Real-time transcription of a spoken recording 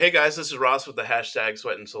Hey guys, this is Ross with the hashtag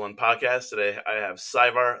Sweat and Solon podcast. Today I have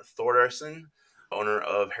Savar Thordarson, owner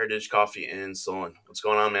of Heritage Coffee in Solon. What's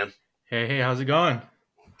going on, man? Hey, how's it going?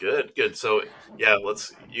 Good, good. So yeah,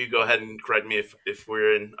 you go ahead and correct me if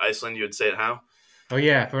we're in Iceland, you would say it how? Oh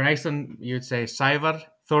yeah, for an Iceland, you'd say Sævar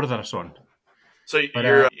Þórðarson. So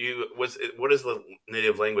But what is the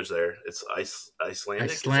native language there? It's Icelandic,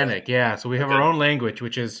 is that? Icelandic, yeah. So we have our Okay. own language,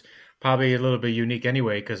 which is probably a little bit unique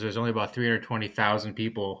anyway, because there's only about 320,000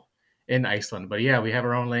 people in Iceland. But yeah, we have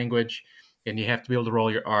our own language, and you have to be able to roll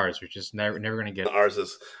your R's, which is never going to get. Ours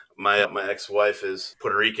is my ex-wife is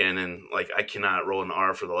Puerto Rican and like I cannot roll an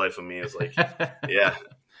R for the life of me. It's like, yeah,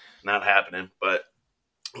 not happening. But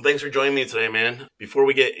well, thanks for joining me today, man. Before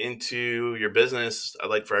we get into your business, I'd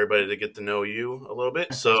like for everybody to get to know you a little bit.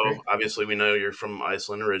 That So, sounds great. obviously, we know you're from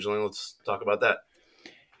Iceland originally. Let's talk about that.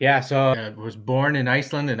 Yeah, so I was born in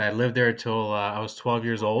Iceland, and I lived there until I was 12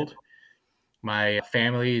 years old. My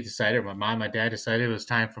family decided, my mom, my dad decided it was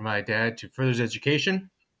time for my dad to further his education,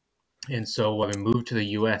 and so we moved to the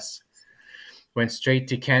U.S. Went straight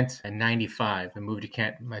to Kent in '95 and moved to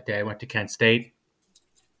Kent. My dad went to Kent State,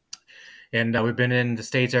 and we've been in the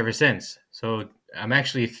States ever since. So I'm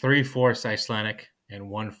actually three-fourths Icelandic and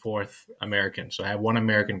one-fourth American. So I have one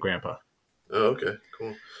American grandpa. Oh, okay,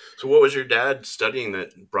 cool. So, what was your dad studying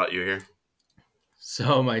that brought you here?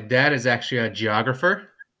 So my dad is actually a geographer,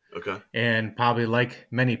 Okay. and probably like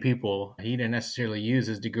many people, he didn't necessarily use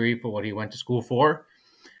his degree for what he went to school for,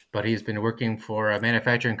 but he's been working for a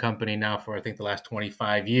manufacturing company now for I think the last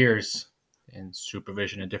 25 years in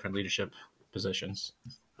supervision and different leadership positions.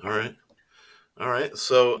 All right. All right.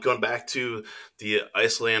 So, going back to the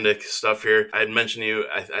Icelandic stuff here, I had mentioned you.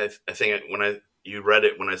 I think when you read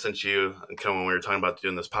it when I sent you, kind of when we were talking about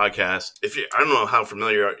doing this podcast. I don't know how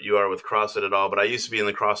familiar you are with CrossFit at all, but I used to be in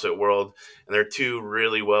the CrossFit world, and there are two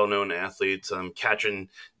really well-known athletes, Katrin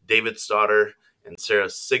David's daughter and Sarah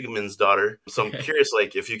Sigmund's daughter. So I'm curious,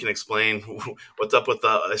 like, if you can explain what's up with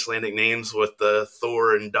the Icelandic names with the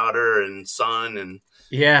Thor and daughter and son and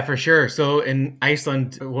Yeah, for sure. So in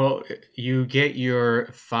Iceland, well, you get your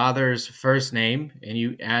father's first name, and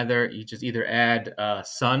you just either add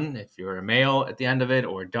son if you're a male at the end of it,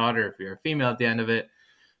 or daughter if you're a female at the end of it.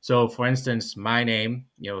 So, for instance, my name,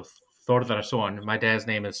 Þórðarson. My dad's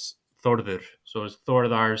name is Þórður, so it's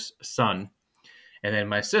Þórðar's son, and then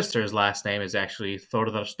my sister's last name is actually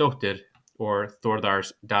Þórðarsdóttir or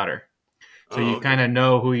Þórðar's daughter. So oh, you okay, kind of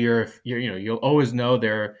know who you'll always know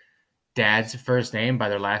their dad's first name by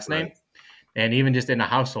their last right. name, and even just in a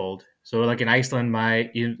household. So, like in Iceland,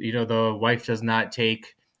 the wife does not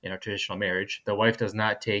take in a traditional marriage. The wife does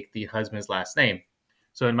not take the husband's last name.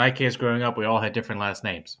 So, in my case, growing up, we all had different last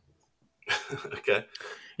names. Okay,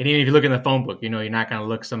 And even if you look in the phone book, you're not going to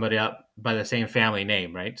look somebody up by the same family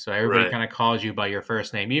name, right? So everybody right. kind of calls you by your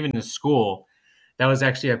first name. Even in school, that was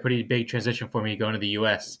actually a pretty big transition for me going to the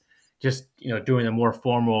U.S. Just doing the more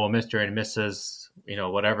formal Mister and Mrs.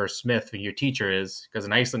 Whatever Smith who your teacher is, because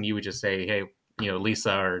in Iceland you would just say, hey,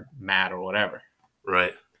 Lisa or Matt or whatever.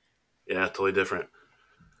 Right. Yeah, totally different.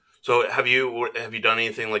 So have you done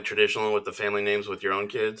anything like traditional with the family names with your own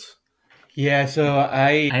kids? Yeah, so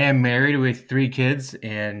I am married with three kids,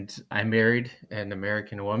 and I married an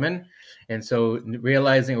American woman. And so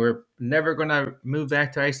realizing we're never going to move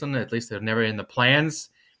back to Iceland, at least they're never in the plans,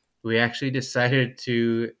 we actually decided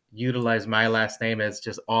to utilize my last name as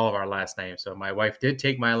just all of our last names. So my wife did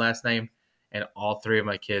take my last name, and all three of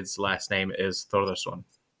my kids' last name is Thordarson,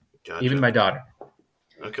 even Gotcha. my daughter.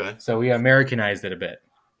 Okay. So we Americanized it a bit,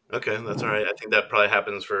 Okay, that's all right. I think that probably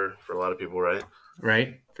happens for a lot of people, right?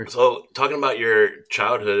 right? So talking about your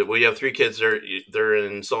childhood, well, you have three kids. They're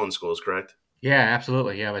in Solon schools, correct? Yeah,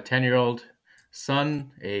 absolutely. You have a 10-year-old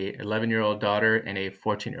son, a 11-year-old daughter, and a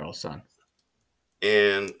 14-year-old son.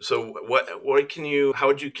 And so what can you how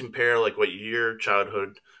would you compare like what your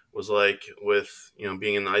childhood was like with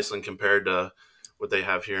being in Iceland compared to what they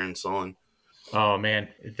have here in Solon? Oh man,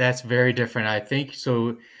 that's very different. I think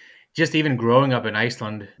so. Just even growing up in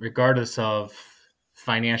Iceland, regardless of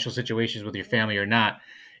financial situations with your family or not,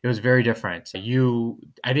 it was very different. I didn't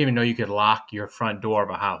even know you could lock your front door of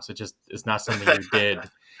a house. It's not something you did,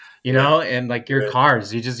 Yeah. and like your Right.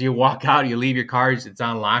 cars, you walk out, you leave your cars, it's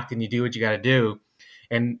unlocked, and you do what you got to do.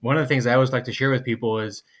 And one of the things I always like to share with people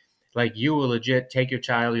is like you will legit take your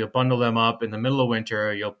child, you'll bundle them up in the middle of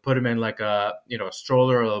winter, you'll put them in like a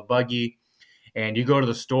stroller or a buggy, and you go to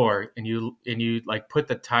the store and you like put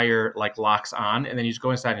the tire like locks on, and then you just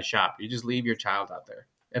go inside and shop. You just leave your child out there.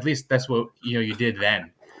 At least that's what you did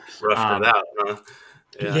then. Roughed it Um, out, huh?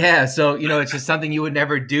 Yeah. yeah, so it's just something you would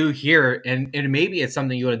never do here, and maybe it's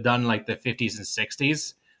something you would have done like the 50s and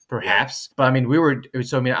 60s, perhaps. But I mean,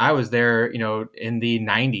 I was there, in the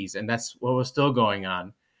 90s, and that's what was still going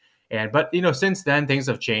on. But since then, things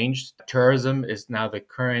have changed. Tourism is now the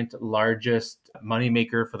current largest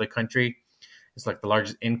moneymaker for the country. It's like the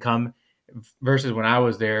largest income versus when I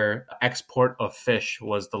was there, export of fish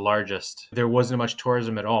was the largest. There wasn't much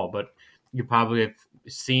tourism at all, but you probably have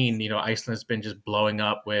seen, Iceland's been just blowing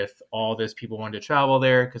up with all this people wanting to travel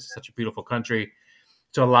there because it's such a beautiful country.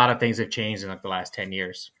 So a lot of things have changed in like the last 10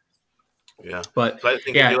 years. Yeah. But So I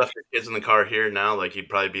think if you left your kids in the car here now, like you'd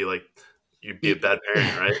probably be like, you'd be a bad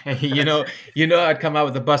parent, right? I'd come out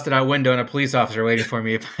with a busted out window and a police officer waiting for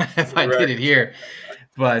me if I did it here.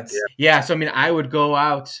 But so I mean, I would go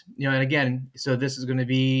out, and again, so this is going to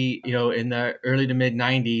be, in the early to mid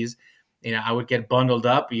 90s, I would get bundled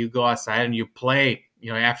up. You go outside and you play,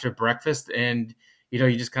 after breakfast, and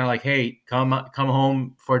you just kind of like, hey, come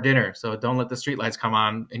home for dinner. So don't let the streetlights come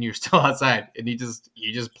on, and you're still outside, and you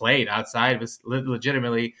just played outside with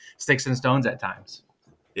legitimately sticks and stones at times.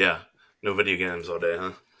 Yeah, no video games all day,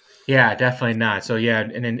 huh? Yeah, definitely not. So yeah,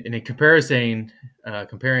 and in comparison,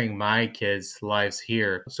 comparing my kids' lives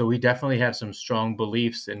here, so we definitely have some strong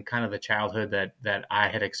beliefs in kind of the childhood that I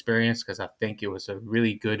had experienced, because I think it was a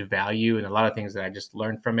really good value and a lot of things that I just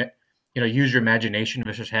learned from it. Use your imagination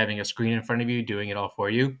versus having a screen in front of you doing it all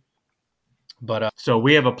for you. But so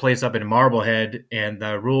we have a place up in Marblehead, and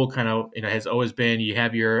the rule kind of has always been you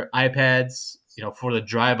have your iPads, for the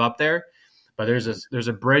drive up there. But there's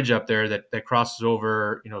a bridge up there that crosses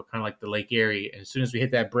over, kind of like the Lake Erie. And as soon as we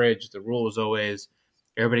hit that bridge, the rule is always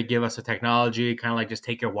everybody give us a technology, kind of like just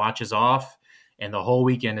take your watches off, and the whole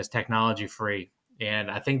weekend is technology free.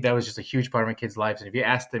 And I think that was just a huge part of my kids' lives. And if you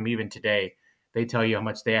ask them even today, they tell you how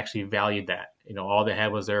much they actually valued that. All they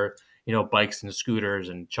had was their, bikes and scooters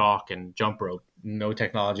and chalk and jump rope, no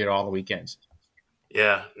technology at all on the weekends.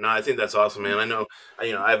 Yeah, no, I think that's awesome, man. I know, I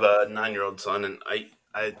have a 9-year-old son, and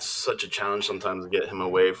it's such a challenge sometimes to get him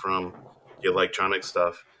away from the electronic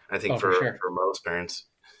stuff. I think For sure. for most parents,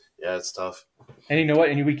 yeah, it's tough. And you know what?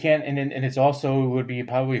 And we can't. And it's also would be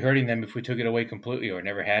probably hurting them if we took it away completely or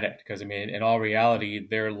never had it. Because I mean, in all reality,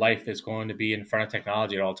 their life is going to be in front of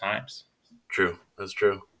technology at all times. True, that's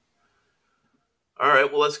true. All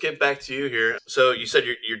right, well, let's get back to you here. So you said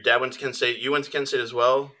your dad went to Kent State. You went to Kent State as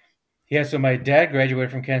well. Yeah, so my dad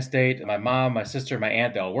graduated from Kent State. My mom, my sister, my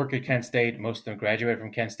aunt, they all work at Kent State. Most of them graduated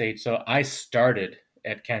from Kent State. So I started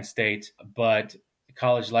at Kent State, but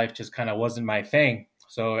college life just kind of wasn't my thing.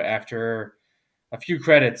 So after a few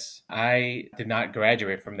credits, I did not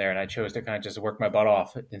graduate from there, and I chose to kind of just work my butt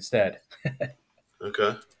off instead.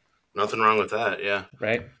 Okay, nothing wrong with that. Yeah,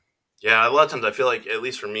 Right? yeah. A lot of times I feel like, at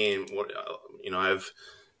least for me, I have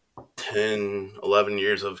 10, 11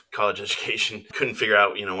 years of college education. Couldn't figure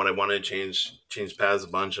out, what I wanted to change paths a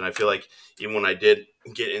bunch. And I feel like even when I did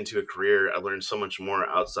get into a career, I learned so much more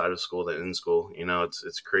outside of school than in school.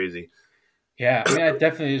 It's crazy. Yeah, I mean, I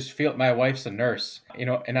definitely just feel my wife's a nurse,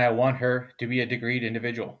 and I want her to be a degreed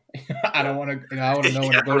individual. I don't want to, I want to know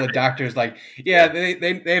when I go to the doctors, like,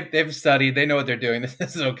 they've studied, they know what they're doing.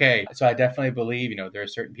 This is okay. So I definitely believe, there are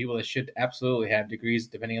certain people that should absolutely have degrees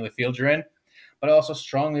depending on the field you're in. But I also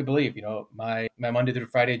strongly believe, my Monday through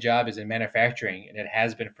Friday job is in manufacturing, and it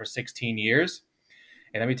has been for 16 years.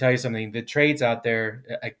 And let me tell you something: the trades out there,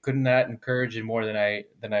 I could not encourage it more than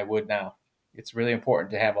I would now. It's really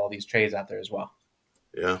important to have all these trades out there as well.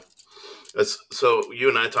 Yeah. So you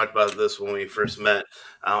and I talked about this when we first met.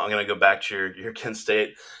 I'm going to go back to your Kent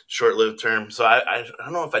State short-lived term. So I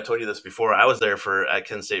don't know if I told you this before. I was there at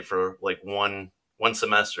Kent State for like one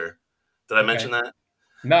semester. Did I mention that?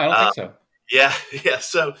 No, I don't think so. Yeah, yeah.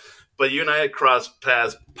 So, but you and I had crossed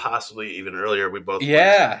paths possibly even earlier. We both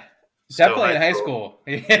definitely in high school.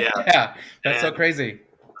 Yeah, that's so crazy.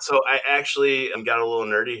 So I actually got a little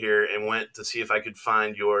nerdy here and went to see if I could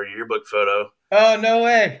find your yearbook photo. Oh, no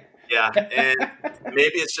way. Yeah, and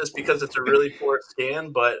maybe it's just because it's a really poor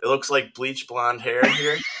scan, but it looks like bleach blonde hair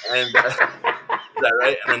here. And is that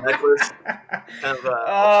right? And a necklace. Kind of,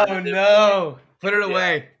 oh no! Put it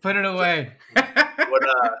away. Yeah. Put it away.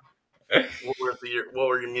 What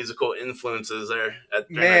were your musical influences there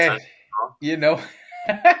during that time?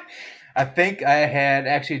 I think I had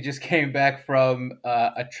actually just came back from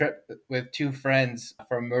a trip with two friends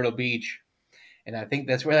from Myrtle Beach, and I think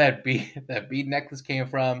that's where that bead necklace came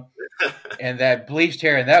from, and that bleached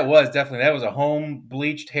hair. And that was a home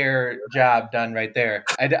bleached hair job done right there.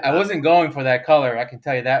 I wasn't going for that color, I can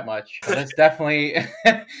tell you that much. But that's definitely,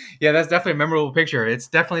 that's definitely a memorable picture. It's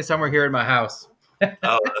definitely somewhere here in my house.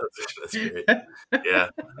 Oh, that's great. Yeah,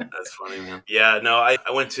 that's funny, man. Yeah, no, I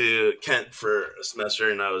went to Kent for a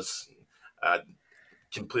semester, and I was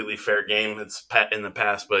completely fair game. It's in the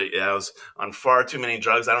past, but yeah, I was on far too many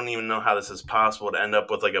drugs. I don't even know how this is possible to end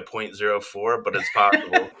up with like a .04, but it's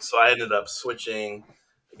possible. So I ended up switching,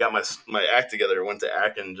 got my act together, went to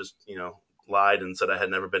ACT, and just lied and said I had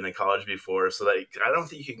never been to college before. So that I don't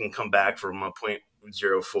think you can come back from a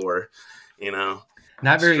 .04,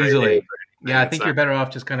 Not very straight A's easily. or Yeah, I anything. It's think not you're better off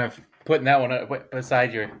just kind of putting that one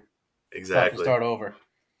beside your stuff and exactly. start over.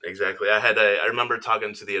 Exactly. I remember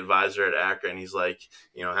talking to the advisor at Akron, and he's like,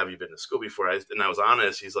 have you been to school before? And I was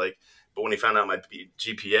honest. He's like, but when he found out my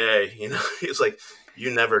GPA, he's like, you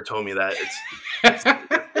never told me that. It's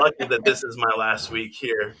lucky that this is my last week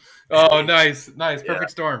here. Oh, nice. Yeah, Perfect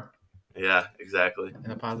storm yeah, exactly. in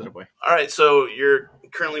a positive way. All right, so you're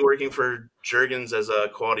currently working for Jergens as a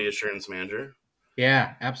quality assurance manager. Yeah,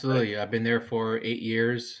 Right? absolutely. I've been there for 8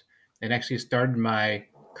 years and actually started my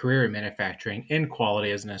career in manufacturing in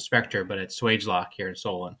quality as an inspector, but at Swagelok here in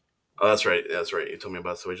Solon. Oh, that's right. That's right. You told me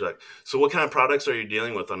about Switch Lack. So, what kind of products are you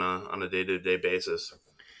dealing with on a day to day basis?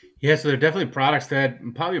 Yeah, so they're definitely products that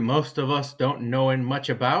probably most of us don't know much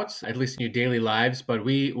about, at least in your daily lives. But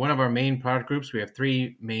one of our main product groups, we have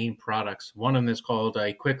three main products. One of them is called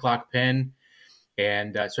a Quick Lock Pen,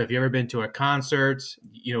 and so if you've ever been to a concert,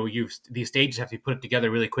 you've these stages have to be put together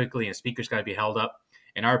really quickly, and speakers got to be held up.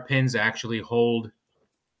 And our pins actually hold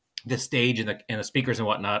the stage and the speakers and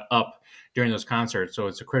whatnot up during those concerts. So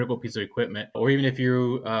it's a critical piece of equipment. Or even if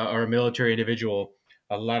you are a military individual,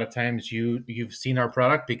 a lot of times you've seen our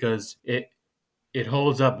product because it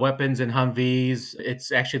holds up weapons and Humvees.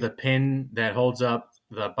 It's actually the pin that holds up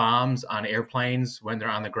the bombs on airplanes when they're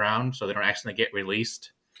on the ground, so they don't accidentally get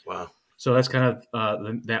released. Wow. So that's kind of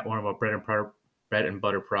that one of our bread and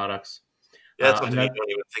butter products. Yeah, that's something you Another, don't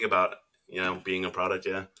even think about, being a product.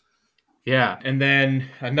 Yeah. yeah, and then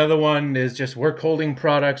another one is just work holding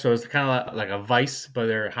products. So it's kind of like a vice, but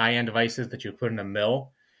they're high end devices that you put in a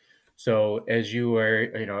mill. So as you are,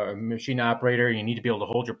 a machine operator, you need to be able to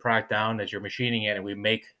hold your product down as you're machining it, and we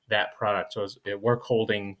make that product. So it's a work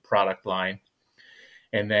holding product line.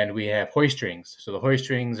 And then we have hoist rings. So the hoist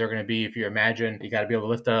rings are going to be, if you imagine, you got to be able to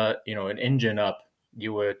lift an engine up.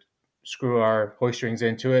 You would screw our hoist rings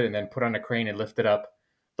into it and then put on a crane and lift it up.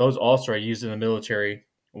 Those also are used in the military.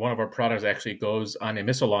 One of our products actually goes on a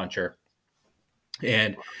missile launcher,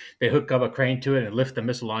 and they hook up a crane to it and lift the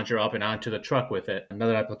missile launcher up and onto the truck with it.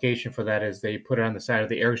 Another application for that is they put it on the side of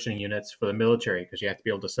the air conditioning units for the military, because you have to be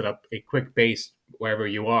able to set up a quick base wherever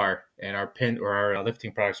you are, and our pin or our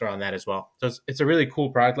lifting products are on that as well. So it's a really cool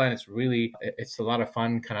product line. It's a lot of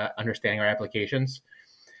fun kind of understanding our applications.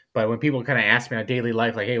 But when people kind of ask me on daily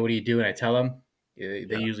life, like, hey, what do you do? And I tell them, they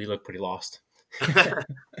Yeah. usually look pretty lost.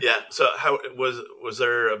 Yeah. So, how was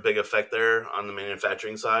there a big effect there on the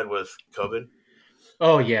manufacturing side with COVID?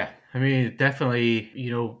 Oh yeah, I mean definitely.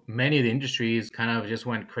 Many of the industries kind of just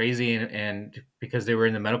went crazy, and because they were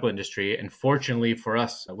in the medical industry. And fortunately for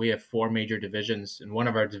us, we have four major divisions, and one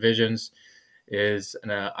of our divisions is an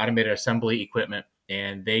automated assembly equipment,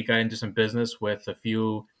 and they got into some business with a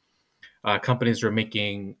few companies that were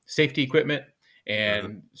making safety equipment, Uh-huh.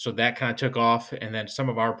 and so that kind of took off. And then some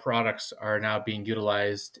of our products are now being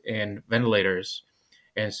utilized in ventilators,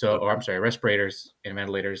 and so, or I'm sorry, respirators and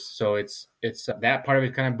ventilators. So it's that part of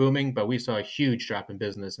it kind of booming, but we saw a huge drop in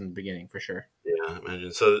business in the beginning for sure. Yeah, I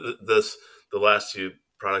imagine. So, the last two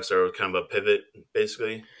products are kind of a pivot,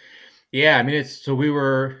 basically. Yeah, I mean it's so we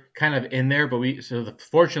were kind of in there, but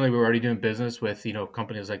fortunately we were already doing business with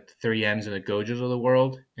companies like the 3Ms and the Gojos of the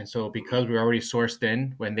world, and so because we were already sourced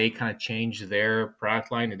in when they kind of changed their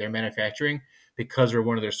product line and their manufacturing, because we're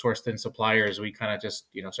one of their sourced in suppliers, we kind of just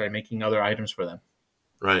started making other items for them.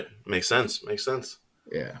 Right. Makes sense. Makes sense.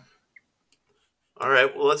 Yeah. All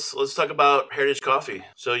right. Well, let's talk about Heritage Coffee.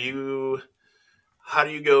 How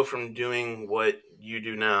do you go from doing what you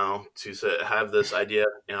do now to have this idea?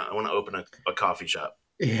 I want to open a coffee shop.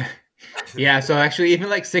 Yeah. Yeah, so actually, even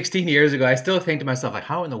like 16 years ago, I still think to myself, like,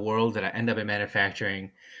 how in the world did I end up in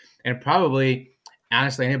manufacturing? And probably,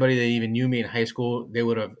 honestly, anybody that even knew me in high school, they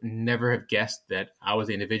would have never have guessed that I was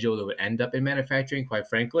the individual that would end up in manufacturing, quite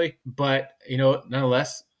frankly. But,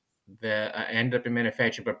 nonetheless, I ended up in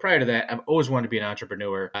manufacturing. But prior to that, I've always wanted to be an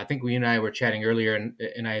entrepreneur. I think we and I were chatting earlier,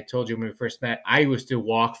 and I told you when we first met, I used to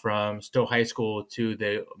walk from Stowe High School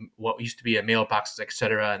to what used to be a mailboxes, et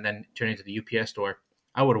cetera, and then turn into the UPS store.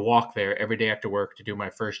 I would walk there every day after work to do my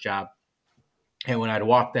first job. And when I'd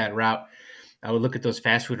walk that route, I would look at those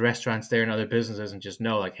fast food restaurants there and other businesses and just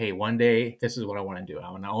know, like, hey, one day this is what I want to do.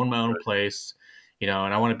 I want to own my own place, and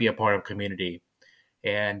I want to be a part of a community.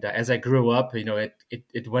 And as I grew up,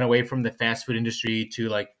 it went away from the fast food industry to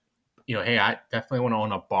like hey, I definitely want to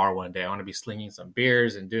own a bar one day. I want to be slinging some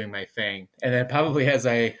beers and doing my thing. And then probably as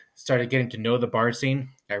I started getting to know the bar scene,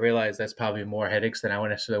 I realized that's probably more headaches than I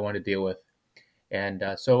necessarily want to deal with. And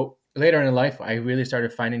so later in life, I really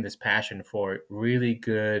started finding this passion for really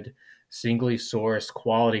good, singly sourced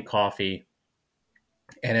quality coffee.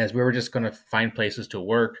 And as we were just going to find places to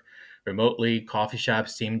work remotely, coffee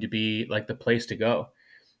shops seemed to be like the place to go.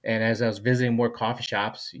 And as I was visiting more coffee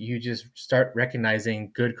shops, you just start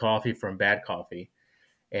recognizing good coffee from bad coffee.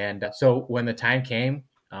 And so when the time came,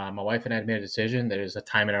 my wife and I had made a decision that there's a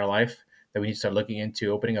time in our life that we need to start looking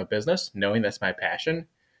into opening a business, knowing that's my passion.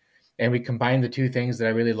 And we combined the two things that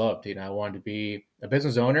I really loved. I wanted to be a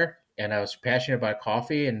business owner and I was passionate about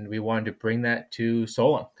coffee, and we wanted to bring that to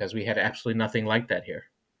Solon because we had absolutely nothing like that here.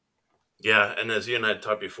 Yeah, and as you and I had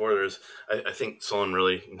talked before, I think Solon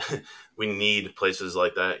really we need places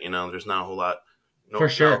like that. There's not a whole lot, For not a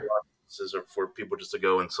lot sure. of places for people just to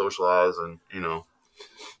go and socialize and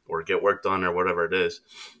or get work done or whatever it is.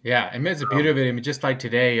 Yeah, I mean, it's the beauty Um, of it. I mean, just like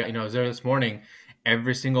today, I was there this morning.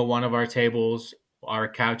 Every single one of our tables, our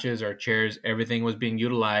couches, our chairs, everything was being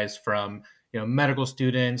utilized from medical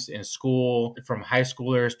students in school, from high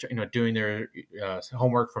schoolers, doing their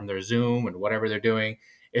homework from their Zoom and whatever they're doing.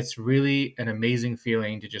 It's really an amazing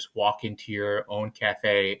feeling to just walk into your own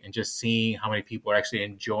cafe and just seeing how many people are actually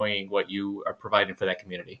enjoying what you are providing for that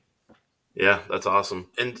community. yeah, that's awesome.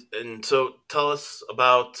 And so tell us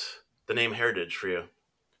about the name Heritage for you.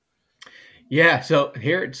 Yeah, so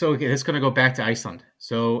okay, it's going to go back to Iceland.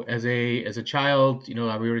 So as a child, we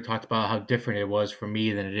already talked about how different it was for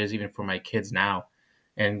me than it is even for my kids now,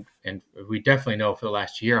 and we definitely know for the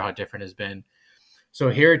last year how different it's been. So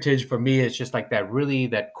heritage for me is just like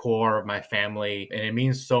that core of my family, and it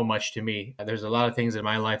means so much to me. There's a lot of things in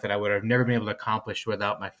my life that I would have never been able to accomplish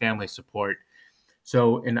without my family support.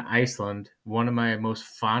 So in Iceland, one of my most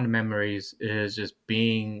fond memories is just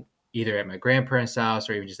being either at my grandparents' house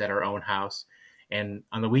or even just at our own house. And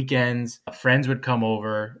on the weekends, friends would come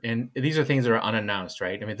over, and these are things that are unannounced,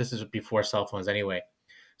 right? I mean, this is before cell phones anyway.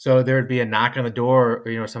 So there would be a knock on the door,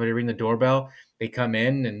 or somebody ring the doorbell. They come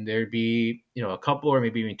in, and there'd be a couple or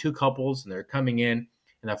maybe even two couples, and they're coming in.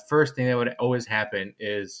 And the first thing that would always happen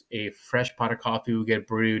is a fresh pot of coffee would get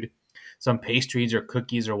brewed, some pastries or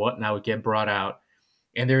cookies or whatnot would get brought out,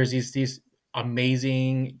 and there's these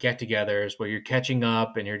amazing get-togethers where you're catching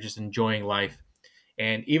up and you're just enjoying life.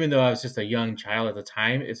 And even though I was just a young child at the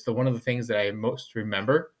time, it's the one of the things that I most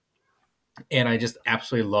remember, and I just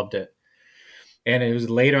absolutely loved it. And it was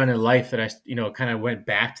later on in life that I kind of went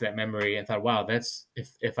back to that memory and thought, wow, that's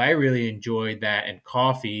if I really enjoyed that, and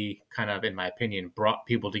coffee kind of, in my opinion, brought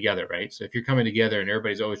people together, right? So if you're coming together and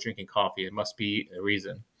everybody's always drinking coffee, it must be a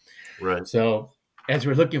reason. Right. So as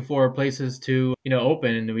we're looking for places to,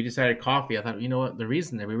 open, and we decided coffee, I thought, what, the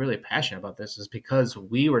reason that we're really passionate about this is because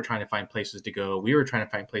we were trying to find places to go. We were trying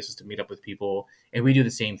to find places to meet up with people. And we do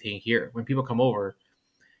the same thing here. When people come over,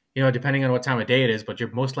 depending on what time of day it is, but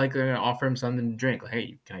you're most likely going to offer them something to drink. Like,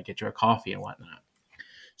 hey, can I get you a coffee and whatnot?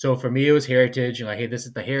 So for me, it was heritage. Like, hey, this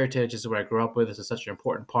is the heritage. This is what I grew up with. This is such an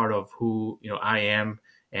important part of who, I am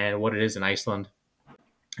and what it is in Iceland.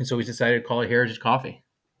 And so we decided to call it Heritage Coffee.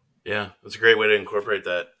 Yeah, that's a great way to incorporate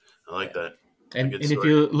that. I like Yeah. that. A And good and if story.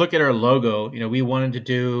 you look at our logo, we wanted to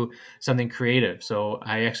do something creative. So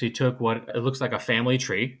I actually took what it looks like a family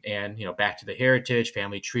tree, and back to the heritage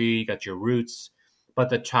family tree, you got your roots,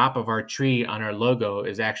 but the top of our tree on our logo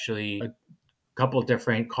is actually a couple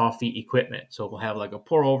different coffee equipment. So we'll have like a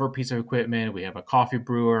pour over piece of equipment. We have a coffee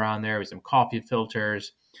brewer on there with some coffee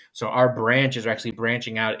filters. So our branches are actually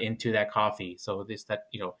branching out into that coffee. So this that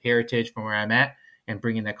heritage from where I'm at, and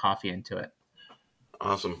bringing that coffee into it.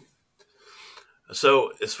 Awesome.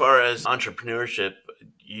 So, as far as entrepreneurship,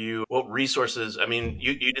 what resources? I mean,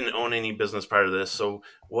 you didn't own any business prior to this, so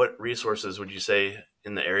what resources would you say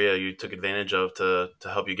in the area you took advantage of to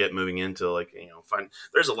help you get moving into, like, find?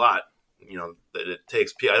 There's a lot that it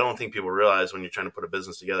takes. I don't think people realize when you're trying to put a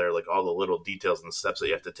business together, like all the little details and steps that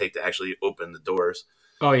you have to take to actually open the doors.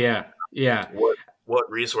 Oh yeah, yeah.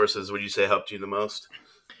 What resources would you say helped you the most?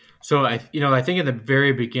 So I think in the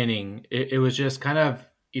very beginning, it was just kind of,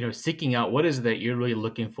 seeking out what is it that you're really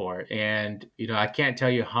looking for. And, I can't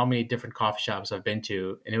tell you how many different coffee shops I've been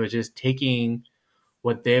to. And it was just taking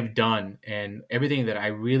what they've done and everything that I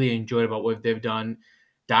really enjoyed about what they've done,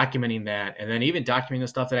 documenting that, and then even documenting the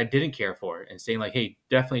stuff that I didn't care for and saying like, hey,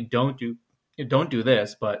 definitely don't do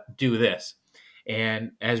this, but do this.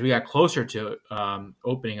 And as we got closer to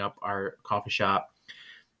opening up our coffee shop,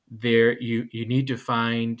 there you need to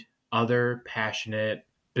find other passionate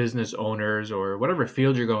business owners, or whatever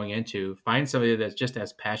field you're going into, find somebody that's just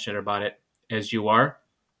as passionate about it as you are,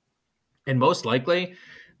 And most likely,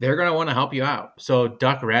 they're going to want to help you out. So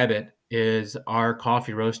Duck Rabbit is our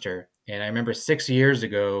coffee roaster. And I remember 6 years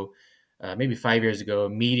ago, maybe 5 years ago,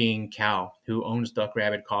 meeting Cal, who owns Duck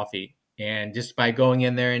Rabbit Coffee. And just by going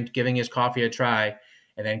in there and giving his coffee a try,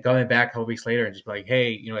 and then coming back a couple weeks later and just be like,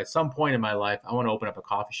 hey, at some point in my life, I want to open up a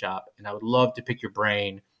coffee shop and I would love to pick your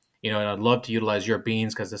brain, and I'd love to utilize your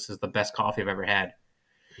beans because this is the best coffee I've ever had.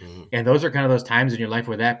 Mhm. And those are kind of those times in your life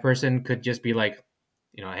where that person could just be like,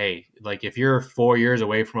 hey, like if you're 4 years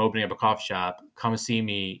away from opening up a coffee shop, come see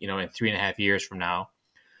me, in 3.5 years from now.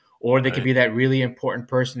 Or they could Right. be that really important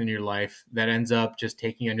person in your life that ends up just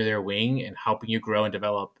taking you under their wing and helping you grow and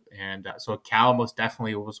develop. And so Cal most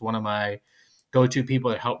definitely was one of my go-to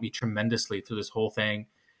people that helped me tremendously through this whole thing.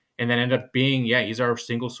 And then ended up being, yeah, he's our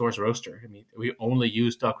single source roaster. I mean, we only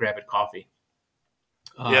use Duck Rabbit coffee.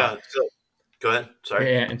 Uh, Yeah. So go ahead.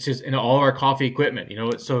 Sorry. and it's just in all of our coffee equipment,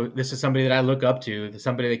 so this is somebody that I look up to,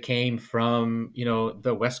 somebody that came from,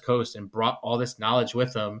 the West Coast and brought all this knowledge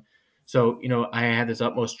with them. So, I had this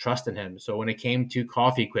utmost trust in him. So when it came to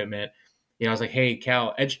coffee equipment, I was like, hey,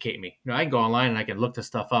 Cal, educate me. I can go online and I can look this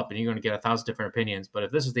stuff up and you're going to get 1,000 different opinions. But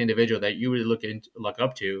if this is the individual that you really look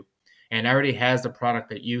up to and already has the product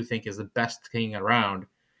that you think is the best thing around,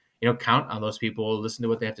 count on those people, listen to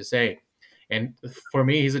what they have to say. And for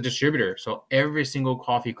me, he's a distributor. So every single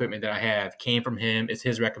coffee equipment that I have came from him. It's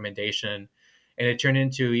his recommendation. And it turned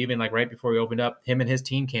into, even like right before we opened up, him and his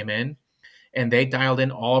team came in and they dialed in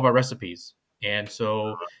all of our recipes. And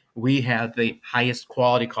so we have the highest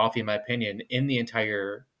quality coffee, in my opinion, in the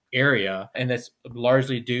entire area. And that's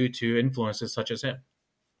largely due to influences such as him.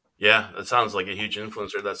 Yeah, that sounds like a huge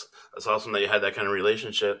influencer. That's awesome that you had that kind of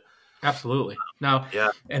relationship. Absolutely. Now, Yeah.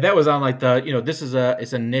 and that was on like this is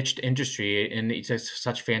it's a niched industry and it's just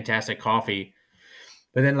such fantastic coffee.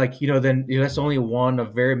 But then, like, that's only one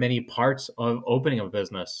of very many parts of opening a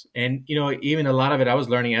business. And, even a lot of it I was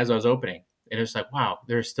learning as I was opening. And it's like, wow,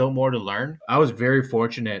 there's still more to learn. I was very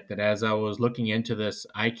fortunate that as I was looking into this,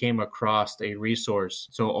 I came across a resource.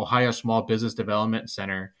 So, Ohio Small Business Development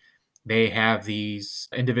Center, they have these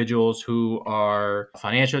individuals who are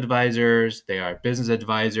financial advisors, they are business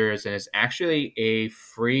advisors, and it's actually a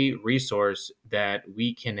free resource that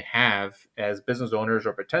we can have as business owners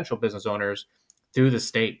or potential business owners through the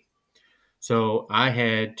state. So I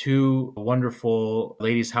had two wonderful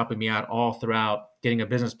ladies helping me out all throughout getting a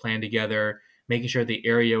business plan together, making sure the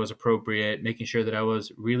area was appropriate, making sure that I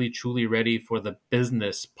was really truly ready for the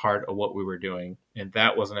business part of what we were doing. And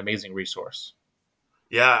that was an amazing resource.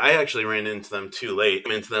 Yeah, I actually ran into them too late.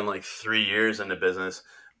 I'm into them like 3 years into business.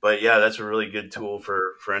 But yeah, that's a really good tool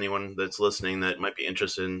for anyone that's listening that might be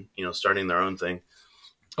interested in, starting their own thing.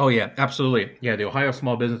 Oh, yeah, absolutely. Yeah, the Ohio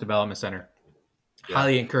Small Business Development Center. Yeah.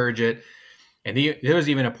 Highly encourage it. And there was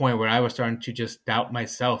even a point where I was starting to just doubt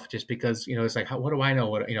myself just because, it's like, what do I know?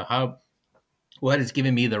 What is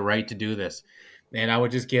giving me the right to do this? And I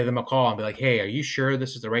would just give them a call and be like, hey, are you sure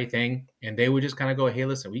this is the right thing? And they would just kind of go, hey,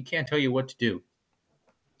 listen, we can't tell you what to do,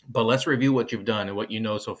 but let's review what you've done and what you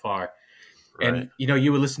know so far. Right. And,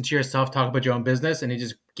 you would listen to yourself talk about your own business and it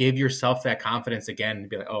just give yourself that confidence again and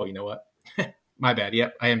be like, oh, you know what? My bad.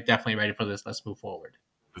 Yep, I am definitely ready for this. Let's move forward.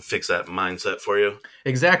 Fix that mindset for you.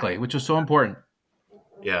 Exactly, which was so important.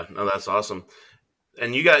 Yeah, no, that's awesome.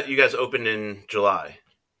 And you guys opened in July,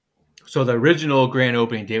 So the original grand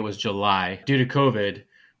opening date was July. Due to COVID,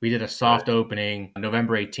 we did a right? soft opening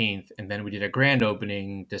November 18th, and then we did a grand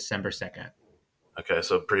opening December 2nd. Okay,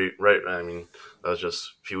 so pretty right. I mean, that was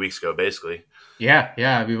just a few weeks ago, basically.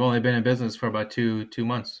 Yeah. We've only been in business for about two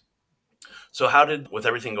months. So how did, with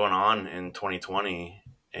everything going on in 2020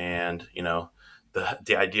 and,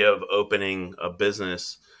 the idea of opening a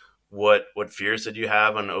business, what fears did you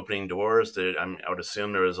have on opening doors? I would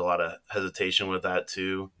assume there was a lot of hesitation with that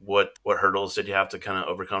too. What hurdles did you have to kind of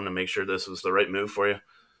overcome to make sure this was the right move for you?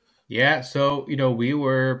 Yeah, so we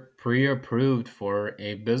were pre-approved for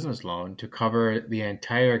a business loan to cover the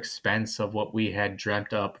entire expense of what we had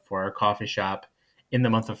dreamt up for our coffee shop in the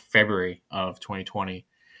month of February of 2020.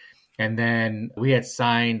 And then we had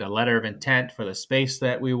signed a letter of intent for the space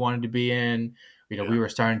that we wanted to be in. We Yeah. were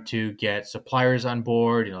starting to get suppliers on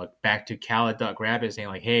board, back to Cal at Duck Rabbit saying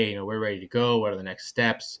like, hey, we're ready to go. What are the next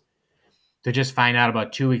steps? To just find out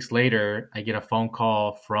about 2 weeks later, I get a phone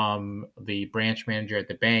call from the branch manager at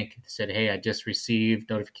the bank that said, hey, I just received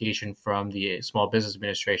notification from the Small Business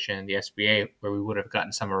Administration, the SBA, where we would have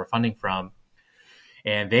gotten some of our funding from.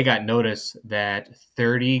 And they got notice that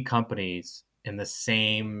 30 companies in the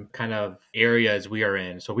same kind of area as we are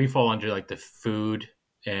in. So we fall under like the food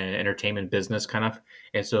and entertainment business kind of.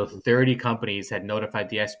 And so 30 companies had notified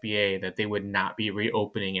the SBA that they would not be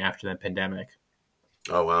reopening after the pandemic.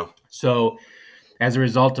 Oh, wow. So as a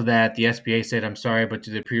result of that, the SBA said, I'm sorry, but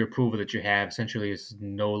the pre-approval that you have essentially is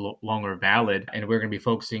no longer valid. And we're going to be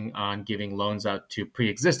focusing on giving loans out to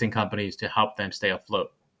pre-existing companies to help them stay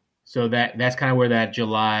afloat. So that's kind of where that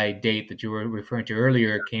July date that you were referring to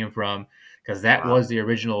earlier came from, because that Wow. was the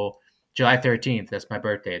original July 13th. That's my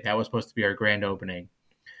birthday. That was supposed to be our grand opening.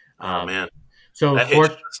 Oh, Um, man. so That hit for you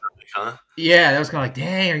with something, huh? yeah, that was kind of like,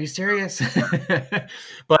 dang, are you serious?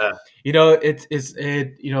 But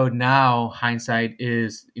Yeah. now hindsight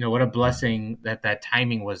is, what a blessing that that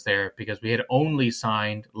timing was there, because we had only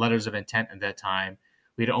signed letters of intent at that time.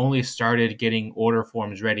 We'd only started getting order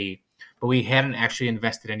forms ready, but we hadn't actually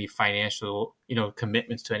invested any financial,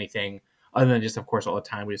 commitments to anything other than just, of course, all the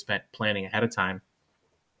time we spent planning ahead of time.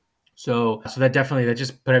 So that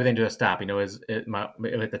just put everything to a stop. At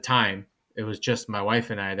the time, it was just my wife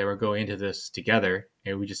and I that were going into this together,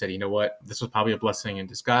 and we just said, you know what, this was probably a blessing in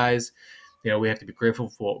disguise. We have to be grateful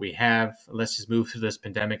for what we have. Let's just move through this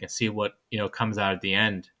pandemic and see what comes out at the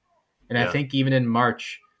end. And I Yeah. think even in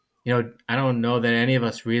March, I don't know that any of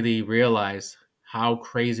us really realized how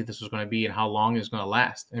crazy this was going to be and how long it was going to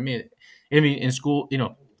last. I mean, in school,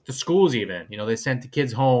 the schools even, they sent the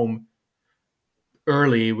kids home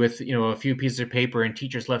early with a few pieces of paper, and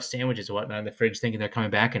teachers left sandwiches and whatnot in the fridge thinking they're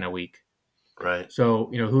coming back in a week. Right.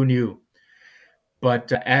 So who knew?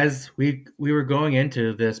 But as we were going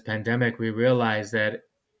into this pandemic, we realized that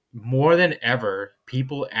more than ever,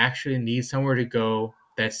 people actually need somewhere to go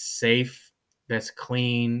that's safe, that's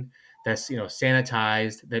clean, that's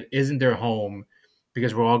sanitized, that isn't their home,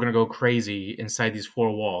 because we're all going to go crazy inside these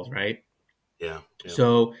four walls, right? Yeah. Yeah.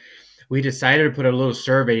 So we decided to put a little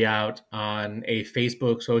survey out on a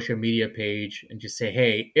Facebook social media page and just say,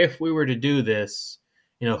 hey, if we were to do this,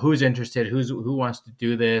 who's interested, who wants to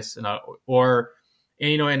do this, and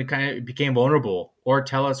kind of became vulnerable, or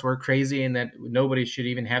tell us we're crazy and that nobody should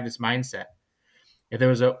even have this mindset. If there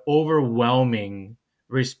was an overwhelming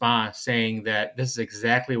response saying that this is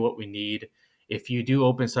exactly what we need. If you do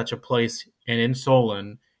open such a place and in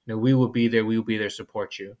Solon, we will be there. We will be there to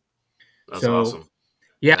support you. That's So awesome.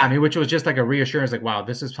 yeah, I Yeah. mean, which was just like a reassurance, like, wow,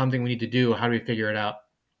 this is something we need to do. How do we figure it out?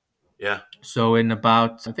 Yeah. So in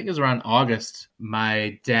about, I think it was around August,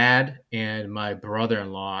 my dad and my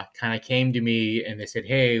brother-in-law kind of came to me and they said,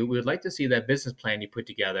 hey, we would like to see that business plan you put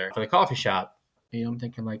together for the coffee shop. I'm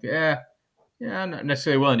thinking like, yeah, I'm not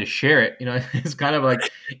necessarily willing to share it. It's kind of like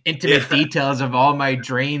intimate Yeah. details of all my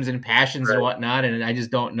dreams and passions and Right. whatnot. And I just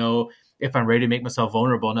don't know if I'm ready to make myself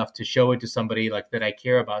vulnerable enough to show it to somebody like that I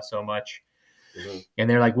care about so much. Mhm. And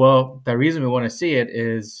they're like, well, the reason we want to see it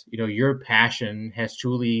is, your passion has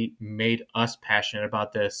truly made us passionate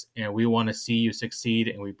about this. And we want to see you succeed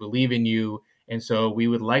and we believe in you. And so we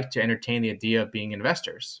would like to entertain the idea of being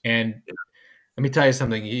investors. And let me tell you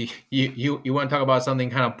something. You want to talk about something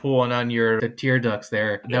kind of pulling on the tear ducts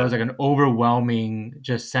there. That Yeah. was like an overwhelming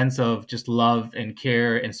just sense of just love and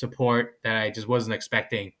care and support that I just wasn't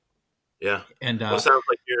expecting. Yeah. And Well, it sounds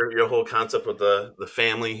like your whole concept with the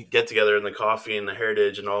family get together and the coffee and the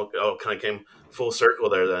heritage and all kind of came full circle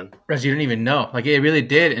there. Then. Rez, you didn't even know. Like it really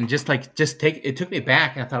did. And it took me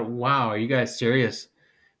back and I thought, wow, are you guys serious?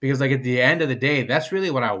 Because like at the end of the day, that's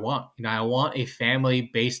really what I want. I want a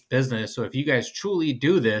family based business. So if you guys truly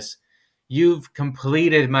do this, you've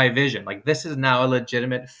completed my vision. Like this is now a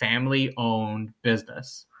legitimate family owned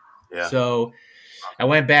business. Yeah. So I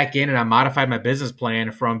went back in and I modified my business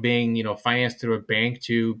plan from being, financed through a bank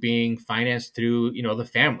to being financed through, the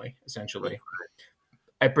family essentially.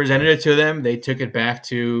 I presented it to them. They took it back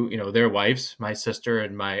to their wives, my sister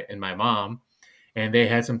and my mom, and they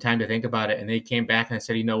had some time to think about it. And they came back and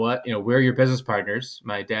said, you know what, we're your business partners,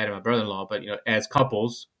 my dad and my brother-in-law, but as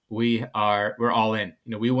couples, we're all in.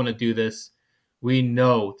 We want to do this. We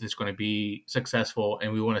know this is going to be successful,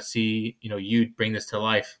 and we want to see you bring this to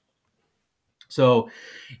life. So,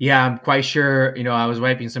 yeah, I'm quite sure. I was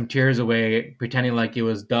wiping some tears away, pretending like it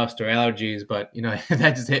was dust or allergies, but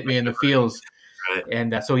that just hit me in the feels. Right.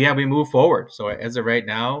 And so, yeah, we move forward. So, as of right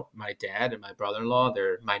now, my dad and my brother in law,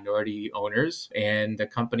 they're minority owners, and the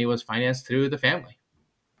company was financed through the family.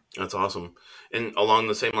 That's awesome. And along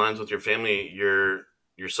the same lines with your family, your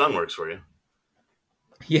son works for you,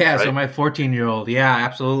 Yeah. So, right? my 14-year-old, yeah,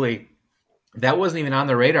 absolutely. That wasn't even on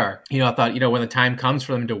the radar. I thought, when the time comes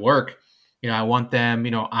for them to work, I want them,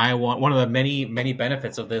 I want one of the many, many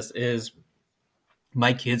benefits of this is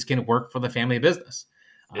my kids can work for the family business,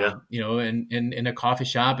 Yeah. in a coffee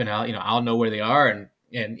shop, and I'll know where they are, and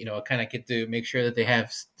kind of get to make sure that they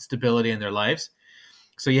have stability in their lives.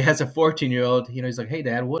 So yeah, as a 14-year-old, he's like, hey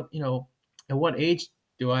dad, at what age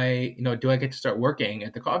do I get to start working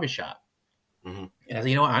at the coffee shop? Hmm. And I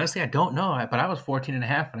said, honestly, I don't know. But I was 14 and a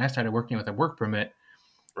half when I started working with a work permit.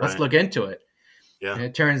 Let's Right. look into it. Yeah. And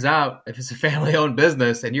it turns out if it's a family owned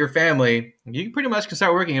business and your family, you pretty much can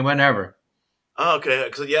start working whenever. Oh, okay.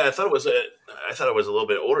 Because yeah, I thought it was a little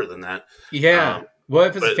bit older than that. Yeah. Well,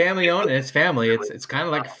 if it's But family owned and it's family, really, it's kind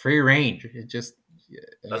of like wow, free range. It just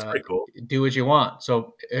that's uh, pretty cool. do what you want.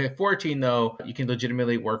 So at 14, though, you can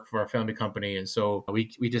legitimately work for a family company, and so we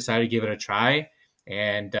decided to give it a try.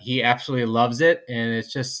 And he absolutely loves it, and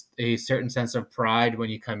it's just a certain sense of pride when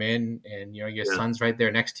you come in and your Yeah. son's right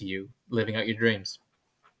there next to you, living out your dreams.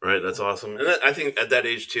 Right. That's awesome. And I think at that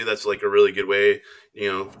age too, that's like a really good way,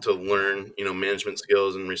 to learn, management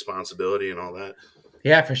skills and responsibility and all that.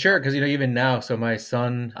 Yeah, for sure. Because even now, so my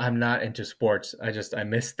son, I'm not into sports. I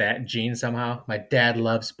miss that gene somehow. My dad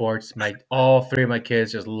loves sports. My all three of my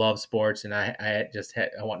kids just love sports, and I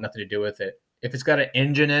want nothing to do with it. If it's got an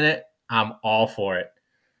engine in it, I'm all for it.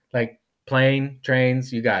 Like plane,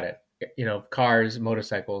 trains, you got it. Cars,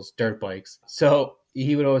 motorcycles, dirt bikes. So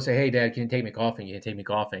he would always say, "Hey, Dad, can you take me golfing? You can take me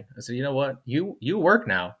golfing." I said, "You know what? You work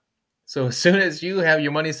now. So as soon as you have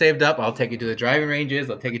your money saved up, I'll take you to the driving ranges.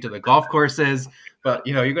 I'll take you to the golf courses. But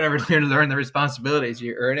you're going to learn the responsibilities.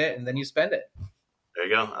 You earn it, and then you spend it. There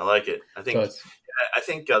you go. I like it. I So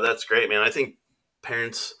think, that's great, man. I think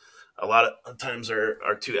parents a lot of times are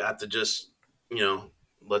too apt to just, you know,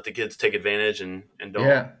 let the kids take advantage and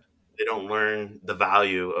yeah, they don't learn the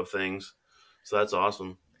value of things. So that's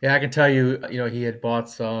awesome. yeah. I can tell you, he had bought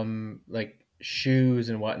some like shoes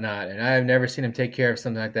and whatnot, and I have never seen him take care of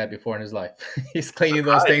something like that before in his life. He's cleaning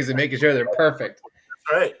those Pride. things and making sure they're perfect.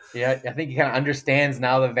 Right. Yeah, I think he kind of understands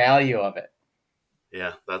now the value of it.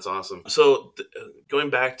 Yeah, that's awesome. So, going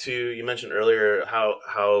back to you mentioned earlier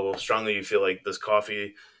how strongly you feel like this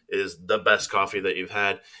coffee is the best coffee that you've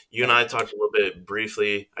had. You and I talked a little bit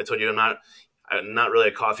briefly. I told you I'm not really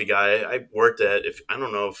a coffee guy. I worked at if I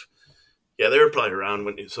don't know if yeah they were probably around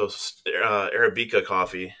when Arabica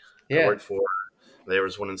Coffee. I Yeah. worked for. There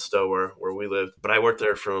was one in Stowe where we lived, but I worked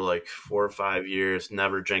there for like 4 or 5 years.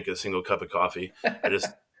 Never drank a single cup of coffee. I just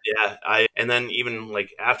yeah, I and then even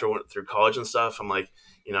like after I went through college and stuff, I'm like,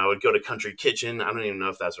 I would go to Country Kitchen. I don't even know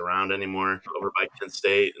if that's around anymore over by Kent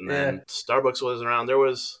State, and Yeah. then Starbucks was around. There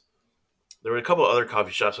were a couple other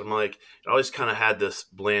coffee shops. I'm like, it always kind of had this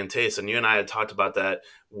bland taste, and you and I had talked about that.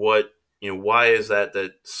 What why is that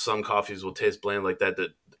some coffees will taste bland like that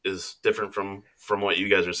is different from what you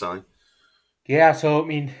guys are selling? Yeah, so I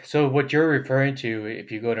mean, so what you're referring to,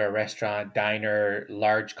 if you go to a restaurant, diner,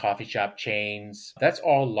 large coffee shop chains, that's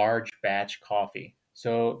all large batch coffee.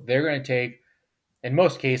 So they're going to take, in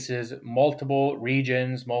most cases, multiple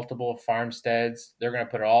regions, multiple farmsteads. They're going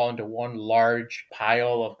to put it all into one large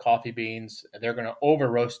pile of coffee beans. They're going to over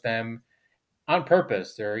roast them on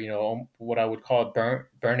purpose. They're, what I would call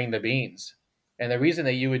burning the beans. And the reason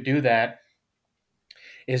that you would do that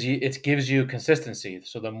is it gives you consistency.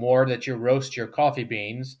 So the more that you roast your coffee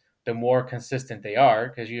beans, the more consistent they are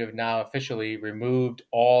because you have now officially removed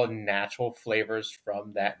all natural flavors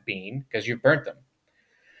from that bean because you've burnt them.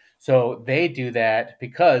 So they do that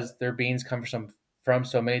because their beans come from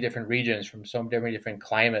so many different regions, from so many different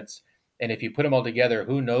climates. And if you put them all together,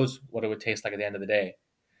 who knows what it would taste like at the end of the day?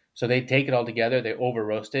 So they take it all together, they over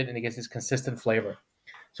roast it, and it gets this consistent flavor.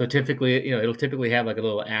 So typically, it'll typically have like a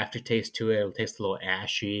little aftertaste to it. It'll taste a little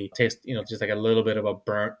ashy, taste, just like a little bit of a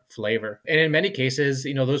burnt flavor. And in many cases,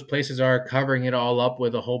 those places are covering it all up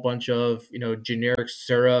with a whole bunch of, generic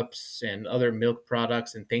syrups and other milk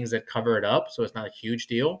products and things that cover it up. So it's not a huge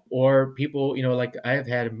deal. Or people, like I've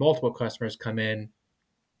had multiple customers come in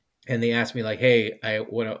and they ask me like, hey, I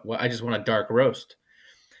just want a dark roast.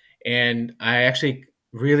 And I actually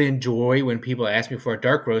really enjoy when people ask me for a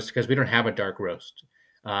dark roast because we don't have a dark roast.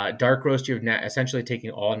 Dark roast, you're essentially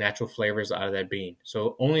taking all natural flavors out of that bean.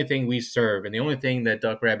 So only thing we serve and the only thing that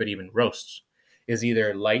Duck Rabbit even roasts is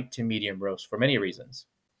either light to medium roast for many reasons.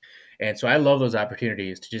 And so I love those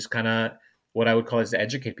opportunities to just kind of what I would call is to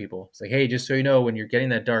educate people. It's like, hey, just so you know, when you're getting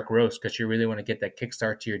that dark roast, because you really want to get that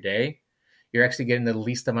kickstart to your day, you're actually getting the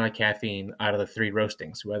least amount of caffeine out of the three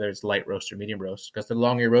roastings, whether it's light roast or medium roast. Because the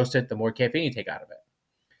longer you roast it, the more caffeine you take out of it.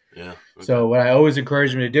 Yeah. Okay. So what I always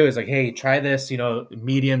encourage them to do is like, hey, try this,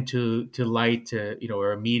 medium to light to,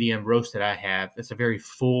 or a medium roast that I have. It's a very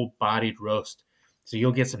full bodied roast. So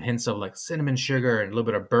you'll get some hints of like cinnamon sugar and a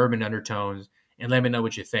little bit of bourbon undertones and let me know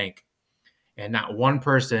what you think. And not one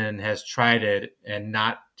person has tried it and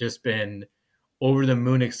not just been over the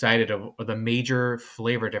moon excited of the major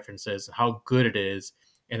flavor differences, how good it is.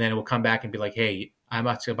 And then it will come back and be like, hey, I'm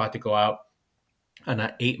actually about to go out on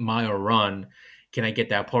an 8 mile run. can I get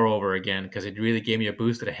that pour over again? Because it really gave me a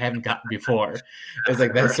boost that I haven't gotten before. It's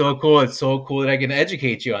like, that's so cool. It's so cool that I can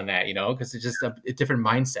educate you on that, because it's just a different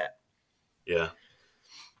mindset. Yeah.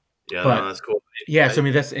 Yeah. No, But that's cool. yeah, so I I,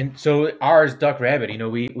 mean that's and so ours Duck Rabbit,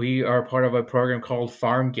 we are part of a program called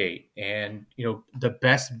Farm Gate, and the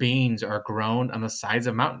best beans are grown on the sides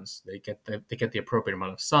of mountains. They get the appropriate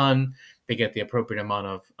amount of sun, they get the appropriate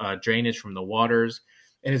amount of drainage from the waters,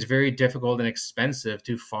 and it's very difficult and expensive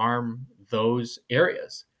to farm those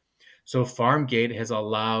areas. So Farm Gate has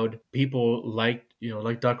allowed people like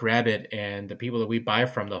Duck Rabbit and the people that we buy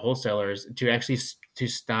from, the wholesalers, to actually to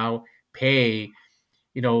now pay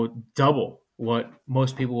double what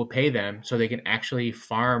most people will pay them, so they can actually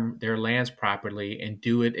farm their lands properly and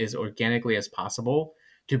do it as organically as possible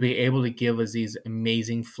to be able to give us these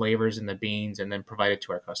amazing flavors in the beans and then provide it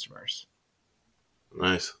to our customers.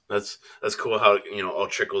 nice. That's cool how all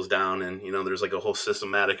trickles down, and there's like a whole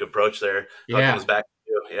systematic approach there. How it Yeah. comes back to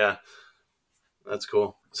you. Yeah, that's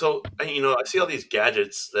cool. So I see all these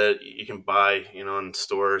gadgets that you can buy, in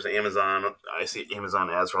stores, Amazon. I see Amazon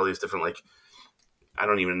ads for all these different, like, I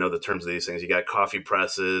don't even know the terms of these things. You got coffee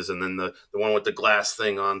presses, and then the one with the glass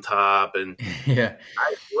thing on top. And Yeah.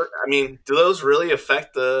 I mean, do those really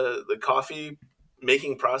affect the coffee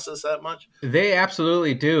making process that much? They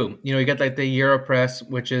absolutely do. You got like the Europress,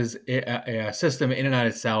 which is a system in and out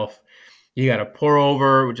itself. You got a pour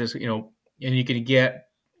over, which is, and you can get,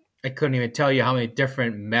 I couldn't even tell you how many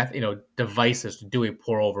different devices to do a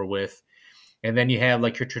pour over with. And then you have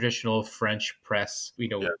like your traditional French press.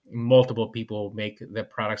 Yeah, Multiple people make the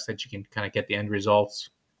products that you can kind of get the end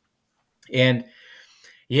results. And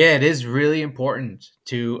yeah, it is really important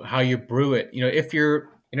to how you brew it. If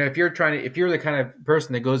you're the kind of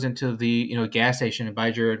person that goes into the gas station and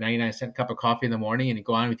buys your 99-cent cup of coffee in the morning and you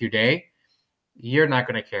go on with your day, you're not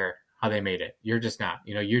going to care how they made it. You're just not.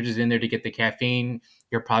 You're just in there to get the caffeine.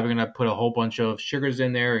 You're probably going to put a whole bunch of sugars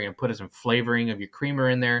in there. You're going to put some flavoring of your creamer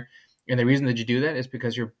in there. And the reason that you do that is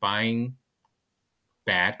because you're buying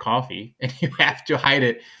bad coffee and you have to hide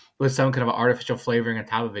it with some kind of artificial flavoring on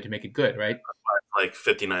top of it to make it good, right? like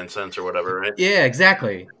 59 cents or whatever, right? Yeah,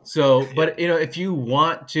 exactly. So, Yeah, but if you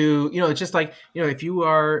want to, it's just like, if you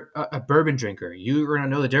are a bourbon drinker, you're going to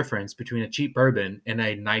know the difference between a cheap bourbon and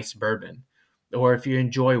a nice bourbon. Or if you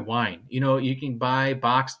enjoy wine, you can buy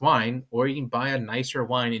boxed wine or you can buy a nicer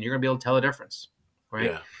wine and you're going to be able to tell the difference,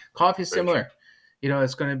 right? yeah, Coffee is very true. similar.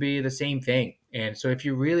 It's going to be the same thing. And so if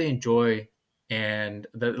you really enjoy and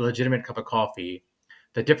the legitimate cup of coffee,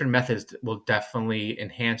 the different methods will definitely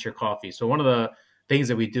enhance your coffee. So one of the things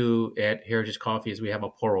that we do at Heritage Coffee is we have a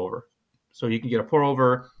pour over. So you can get a pour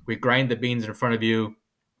over. We grind the beans in front of you,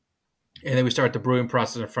 and then we start the brewing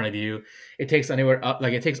process in front of you. It takes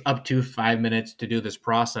up to 5 minutes to do this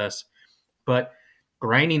process, but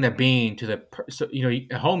grinding the bean to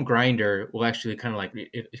a home grinder will actually kind of like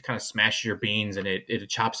it kind of smashes your beans and it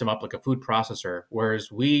chops them up like a food processor.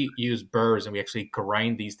 Whereas we use burrs and we actually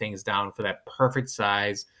grind these things down for that perfect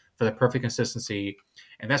size, for the perfect consistency.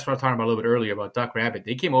 And that's what I was talking about a little bit earlier about Duck Rabbit.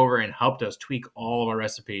 They came over and helped us tweak all of our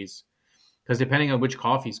recipes because depending on which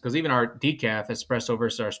coffees, because even our decaf espresso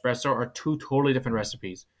versus our espresso are two totally different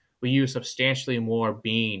recipes. We use substantially more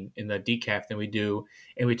bean in the decaf than we do,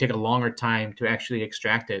 and we take a longer time to actually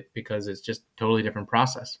extract it because it's just a totally different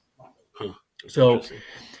process. Huh, that's So interesting.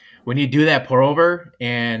 when you do that pour over,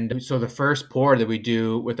 and so the first pour that we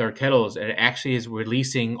do with our kettles, it actually is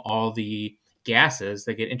releasing all the gases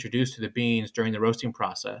that get introduced to the beans during the roasting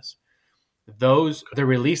process. The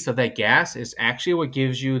release of that gas is actually what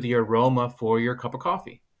gives you the aroma for your cup of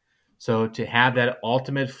coffee. So to have that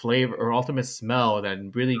ultimate flavor or ultimate smell, that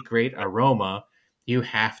really great aroma, you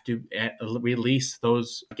have to release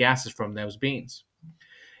those gases from those beans.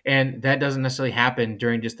 And that doesn't necessarily happen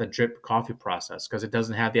during just the drip coffee process because it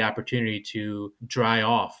doesn't have the opportunity to dry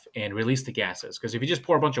off and release the gases. Because if you just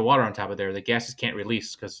pour a bunch of water on top of there, the gases can't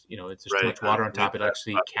release because it's there's too Right. much water on Needs top. It'll that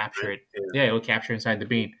actually process, capture right? it. Yeah. Yeah, it'll capture inside the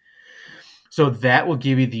bean. So that will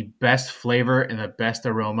give you the best flavor and the best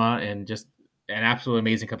aroma and just an absolutely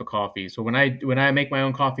amazing cup of coffee. So when I make my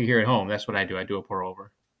own coffee here at home, that's what I do. I do a pour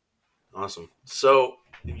over. Awesome. So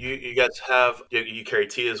you guys have you carry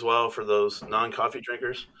tea as well for those non-coffee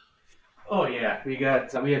drinkers? Oh yeah, we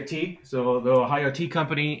have tea. So the Ohio Tea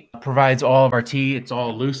Company provides all of our tea. It's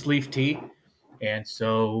all loose leaf tea, and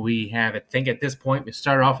so we have. I think at this point we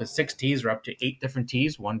started off with 6 teas. We're up to 8 different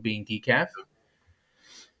teas, one being decaf.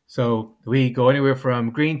 So we go anywhere from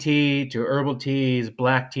green tea to herbal teas,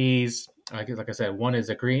 black teas. Like I said, one is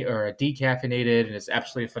a green or a decaffeinated, and it's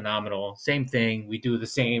absolutely phenomenal. Same thing. We do the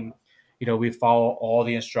same. We follow all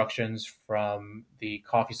the instructions from the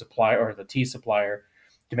coffee supplier or the tea supplier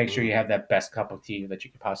to make sure you have that best cup of tea that you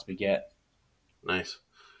could possibly get. Nice.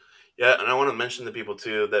 Yeah, and I want to mention to people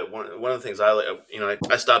too that one of the things I like,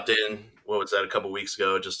 I stopped in, what was that, a couple weeks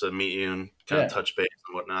ago, just to meet you and kind of Yeah. touch base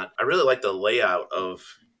and whatnot. I really like the layout of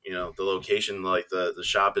the location, like the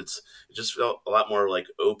shop. It just felt a lot more like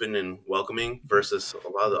open and welcoming versus a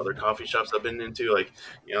lot of the other coffee shops I've been into. Like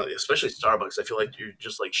especially Starbucks, I feel like you're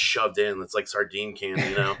just like shoved in. It's like sardine cans.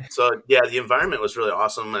 So yeah, the environment was really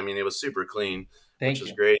awesome. I mean, it was super clean, which Thank is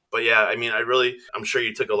you. great. But yeah, I mean, I'm sure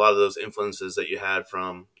you took a lot of those influences that you had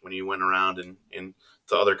from when you went around and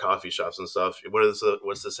to other coffee shops and stuff.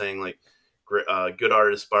 What's the saying, like, good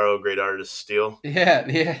artists borrow, great artists steal? Yeah,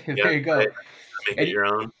 yeah, Yeah, there you right. go. Make it And your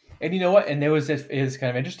own. and you know what? And there was this is kind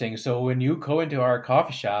of interesting. So when you go into our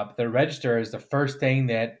coffee shop, the register is the first thing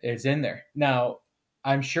that is in there. Now,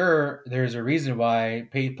 I'm sure there's a reason why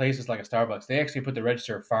places like a Starbucks, they actually put the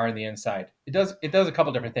register far on the inside. It does a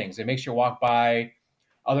couple different things. It makes you walk by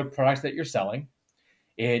other products that you're selling.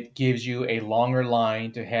 It gives you a longer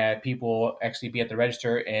line to have people actually be at the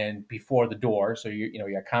register and before the door, so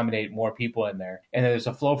you accommodate more people in there, and there's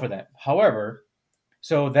a flow for that. However,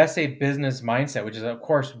 so that's a business mindset, which is of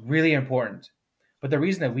course really important. But the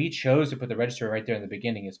reason that we chose to put the register right there in the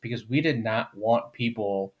beginning is because we did not want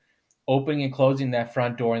people opening and closing that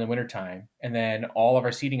front door in the wintertime, and then all of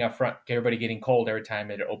our seating up front, everybody getting cold every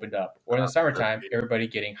time it opened up, or in the summertime, everybody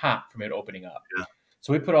getting hot from it opening up. Yeah,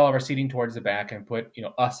 So we put all of our seating towards the back and put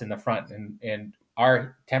us in the front, and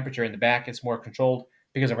our temperature in the back is more controlled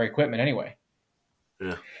because of our equipment anyway.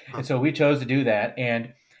 yeah. Huh. And so we chose to do that.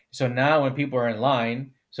 And so now when people are in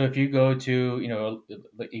line, so if you go to,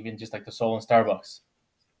 even just like the Soul and Starbucks,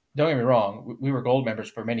 don't get me wrong, we were gold members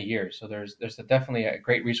for many years. So there's definitely a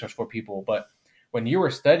great resource for people. But when you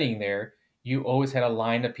were studying there, you always had a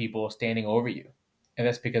line of people standing over you. And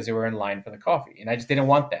that's because they were in line for the coffee. And I just didn't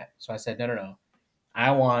want that. So I said, no, no, no.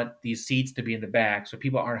 I want these seats to be in the back so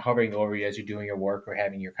people aren't hovering over you as you're doing your work or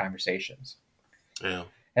having your conversations. Yeah,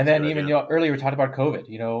 And it's a then good even idea. earlier we talked about COVID.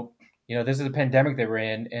 This is a pandemic that we're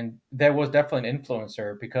in, and that was definitely an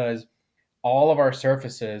influencer because all of our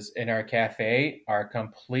surfaces in our cafe are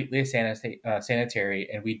completely sanitary,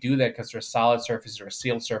 and we do that because they're solid surfaces or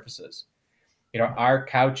sealed surfaces. Our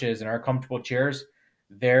couches and our comfortable chairs,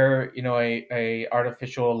 they're a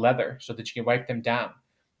artificial leather so that you can wipe them down.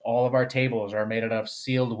 All of our tables are made out of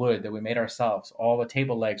sealed wood that we made ourselves. All the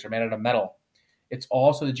table legs are made out of metal. It's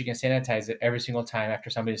all so that you can sanitize it every single time after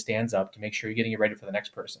somebody stands up to make sure you're getting it ready for the next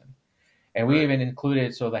person. And we Right. even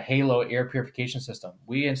included the Halo air purification system.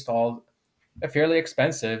 We installed a fairly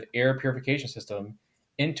expensive air purification system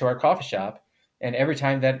into our coffee shop. And every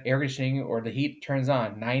time that air conditioning or the heat turns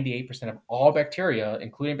on, 98% of all bacteria,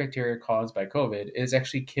 including bacteria caused by COVID, is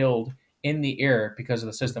actually killed in the air because of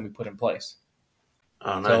the system we put in place.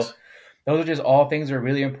 Oh, So nice. those are just all things that are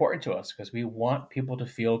really important to us because we want people to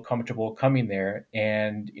feel comfortable coming there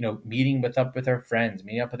and meeting up with their friends,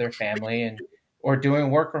 meeting up with their family, and or doing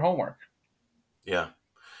work or homework. Yeah.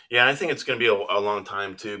 Yeah, I think it's going to be a long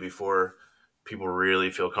time too before people really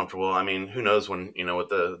feel comfortable. I mean, who knows when, with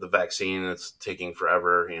the vaccine, it's taking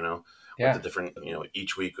forever, with the Yeah. different,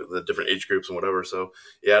 each week, the different age groups and whatever. So,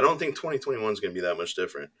 yeah, I don't think 2021 is going to be that much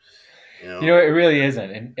different, you know? It really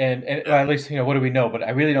isn't, and Yeah. well, at least what do we know? But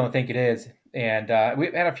I really don't think it is. And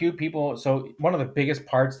we've had a few people. So one of the biggest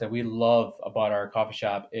parts that we love about our coffee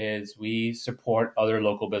shop is we support other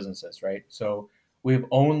local businesses, right? So we've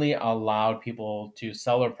only allowed people to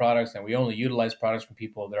sell their products, and we only utilize products from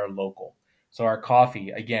people that are local. So our coffee,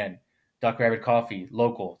 again, Duck Rabbit Coffee,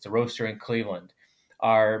 local. It's a roaster in Cleveland.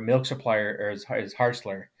 Our milk supplier is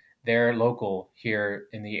Hartzler. They're local here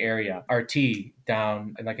in the area. Our tea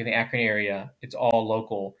down like in the Akron area, it's all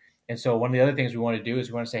local. And so one of the other things we want to do is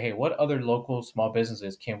we want to say, hey, what other local small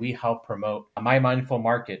businesses can we help promote? My Mindful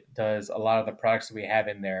Market does a lot of the products that we have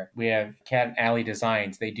in there. We have Cat and Alley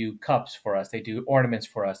Designs. They do cups for us. They do ornaments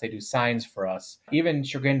for us. They do signs for us. Even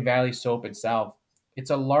Chagrin Valley Soap itself. It's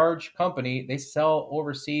a large company. They sell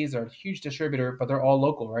overseas. They're a huge distributor, but they're all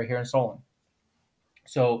local right here in Solon.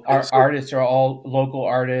 So And our so, artists are all local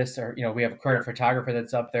artists, or we have a yeah, current photographer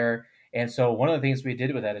that's up there. And so one of the things we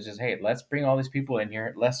did with that is just, hey, let's bring all these people in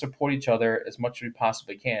here. Let's support each other as much as we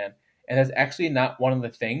possibly can. And that's actually not one of the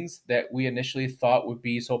things that we initially thought would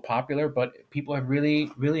be so popular, but people have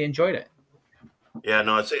really, really enjoyed it. yeah,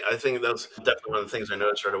 no, I think that's definitely one of the things I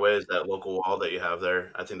noticed right away is that local wall that you have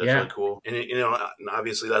there. I think that's really Yeah, cool. And,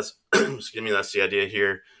 obviously that's, excuse me, that's the idea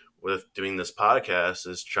here with doing this podcast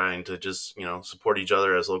is trying to just, support each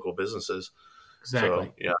other as local businesses. exactly.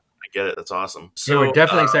 So yeah, I get it. That's awesome. Yeah, we're So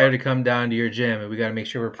definitely excited to come down to your gym, and we got to make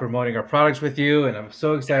sure we're promoting our products with you. And I'm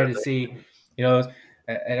so excited to see, you know,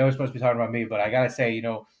 I know we're supposed to be talking about me, but I gotta say,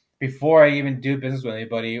 before I even do business with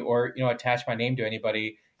anybody or attach my name to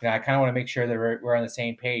anybody, I kind of want to make sure that we're on the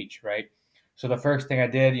same page, right? So the first thing I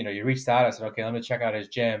did, you reached out. I said, okay, let me check out his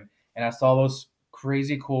gym, and I saw those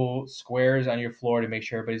crazy cool squares on your floor to make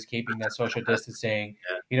sure everybody's keeping that social distancing.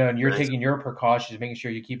 And you're Thanks. taking your precautions, making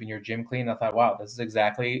sure you're keeping your gym clean. I thought, wow, this is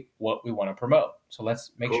exactly what we want to promote. So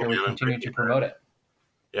let's make Cool, sure we man. I continue to appreciate that. promote it.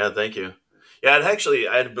 Yeah, thank you. Yeah,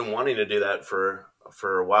 I'd been wanting to do that for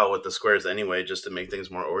a while with the squares anyway, just to make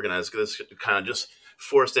things more organized. Because it's kind of just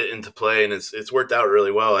forced it into play, and it's worked out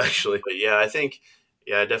really well actually. But yeah,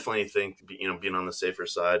 I definitely think being on the safer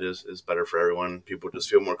side is better for everyone. People just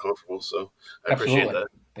feel more comfortable. So I appreciate Absolutely. that.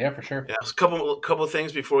 Yeah, for sure. Yeah, so a couple of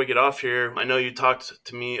things before we get off here. I know you talked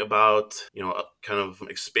to me about kind of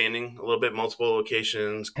expanding a little bit, multiple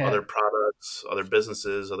locations, other products, other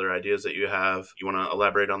businesses, other ideas that you have. You want to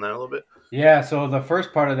elaborate on that a little bit? Yeah, so the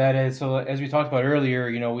first part of that is, so as we talked about earlier,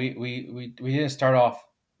 we didn't start off.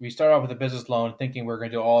 We started off with a business loan thinking we are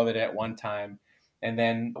going to do all of it at one time, and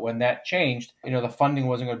then when that changed, the funding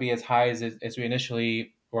wasn't going to be as high as we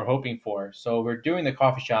initially were hoping for. So we're doing the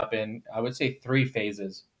coffee shop in, I would say, three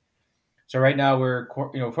phases. So right now we're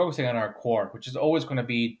focusing on our core, which is always going to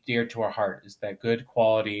be dear to our heart, is that good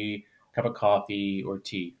quality cup of coffee or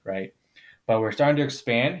tea, right? But we're starting to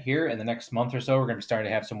expand here in the next month or so. We're going to be starting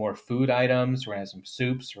to have some more food items. We're going to have some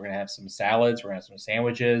soups. We're going to have some salads. We're going to have some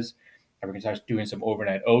sandwiches. And we're going to start doing some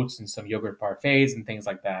overnight oats and some yogurt parfaits and things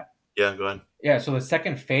like that. Yeah, go ahead. Yeah, so the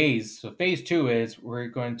second phase, so phase two is we're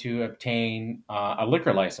going to obtain a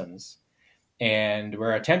liquor license. And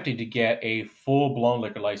we're attempting to get a full blown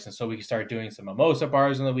liquor license so we can start doing some mimosa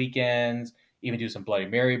bars on the weekends, even do some Bloody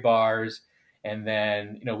Mary bars, and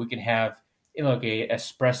then we can have like a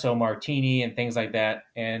espresso martini and things like that.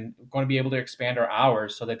 And we're going to be able to expand our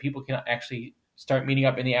hours so that people can actually start meeting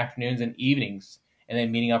up in the afternoons and evenings, and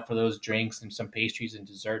then meeting up for those drinks and some pastries and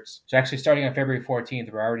desserts. So actually, starting on February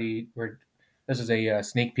 14th, we're this is a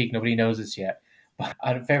sneak peek. Nobody knows this yet.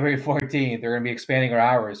 On February 14th, they're going to be expanding our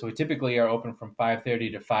hours. So we typically are open from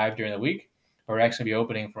 5:30 to 5 during the week. But we're actually be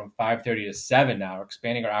opening from 5:30 to 7 now. We're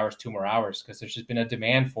expanding our hours 2 more hours because there's just been a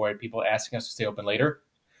demand for it. People asking us to stay open later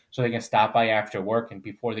so they can stop by after work and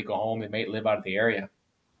before they go home, they may live out of the area.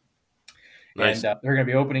 Nice. And they're going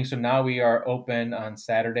to be opening. So now we are open on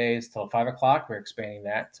Saturdays till 5 o'clock. We're expanding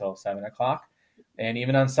that till 7 o'clock. And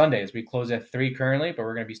even on Sundays, we close at 3 currently, but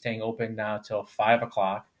we're going to be staying open now till 5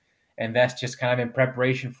 o'clock. And that's just kind of in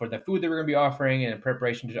preparation for the food that we're going to be offering and in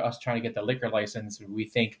preparation to us trying to get the liquor license. We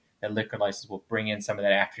think that liquor license will bring in some of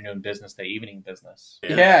that afternoon business, that evening business.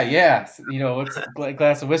 Yeah. It's a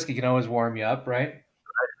glass of whiskey can always warm you up, right?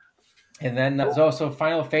 And then there's also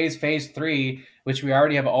final phase three, which we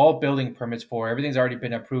already have all building permits for. Everything's already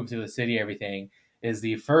been approved through the city. Everything is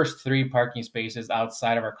the first 3 parking spaces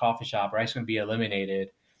outside of our coffee shop are actually going to be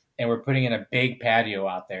eliminated, and we're putting in a big patio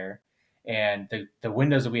out there. And the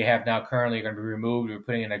windows that we have now currently are going to be removed. We're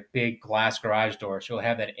putting in a big glass garage door, so you'll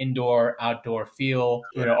have that indoor outdoor feel.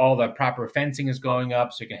 All the proper fencing is going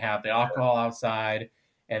up, so you can have the alcohol outside.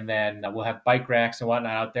 And then we'll have bike racks and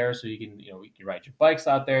whatnot out there, so you can ride your bikes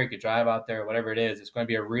out there, you can drive out there, whatever it is. It's going to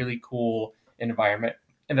be a really cool environment,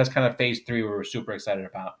 and that's kind of phase 3 where we're super excited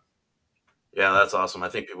about. Yeah, that's awesome. I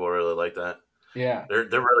think people really like that. Yeah, there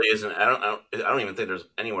really isn't. I don't even think there's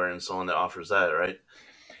anywhere in Solon that offers that, right?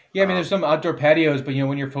 yeah. I mean, there's some outdoor patios, but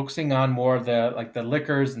when you're focusing on more of the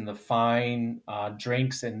liquors and the fine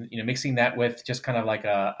drinks, and mixing that with just kind of like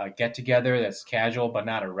a get together that's casual but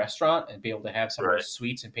not a restaurant, and be able to have some of Right. those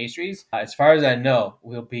sweets and pastries. As far as I know,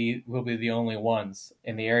 we'll be the only ones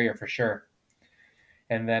in the area for sure.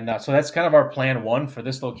 And then, so that's kind of our plan one for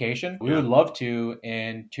this location. We would love to,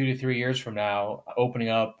 in 2 to 3 years from now, opening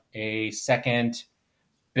up a second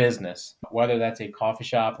business, whether that's a coffee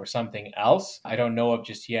shop or something else. I don't know of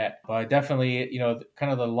just yet, but definitely,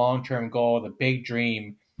 kind of the long term goal, the big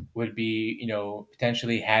dream would be,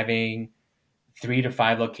 potentially having 3 to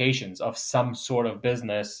 5 locations of some sort of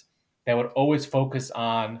business that would always focus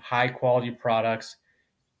on high quality products,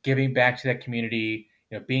 giving back to that community,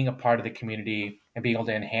 being a part of the community and being able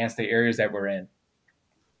to enhance the areas that we're in.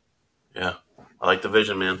 Yeah, I like the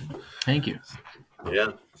vision, man. Thank you.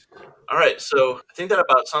 Yeah. All right, so I think that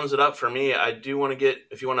about sums it up for me. I do want to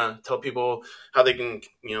if you want to tell people how they can,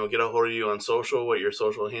 get a hold of you on social, what your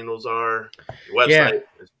social handles are, your website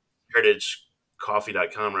is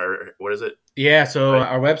heritagecoffee.com, or what is it? Yeah, so Right.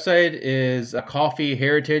 our website is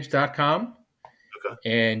coffeeheritage.com. Okay.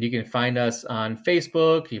 And you can find us on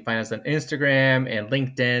Facebook. You can find us on Instagram and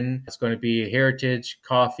LinkedIn. It's going to be Heritage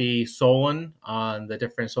Coffee Solon on the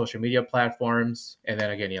different social media platforms. And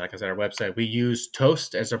then again, like I said, our website, we use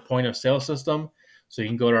Toast as our point of sale system. So you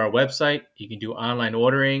can go to our website. You can do online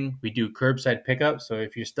ordering. We do curbside pickup. So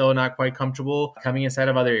if you're still not quite comfortable coming inside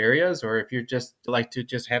of other areas, or if you're just like to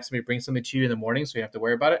just have somebody bring something to you in the morning so you have to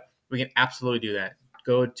worry about it, we can absolutely do that.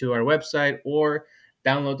 Go to our website or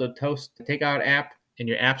download the Toast Takeout app in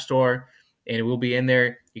your app store, and it will be in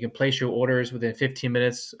there. You can place your orders within 15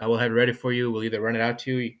 minutes. I will have it ready for you. We'll either run it out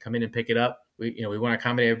to you. You can come in and pick it up. We want to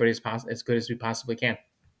accommodate everybody as good as we possibly can.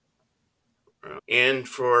 And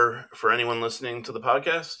for anyone listening to the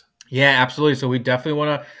podcast? Yeah, absolutely. So we definitely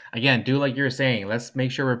want to, again, do like you were saying. Let's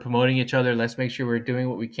make sure we're promoting each other. Let's make sure we're doing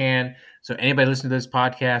what we can. So anybody listening to this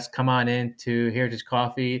podcast, come on in to Heritage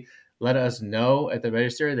Coffee. Let us know at the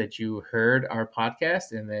register that you heard our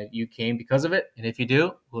podcast and that you came because of it. And if you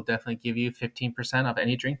do, we'll definitely give you 15% off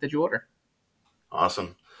any drink that you order.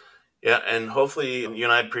 Awesome. Yeah, and hopefully you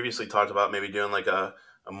and I had previously talked about maybe doing like a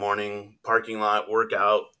morning parking lot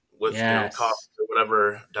workout with coffee Yes. or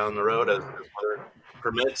whatever down the road as weather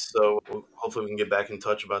permits. So hopefully we can get back in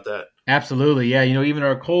touch about that. Absolutely. Yeah. Even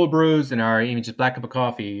our cold brews and our even just black cup of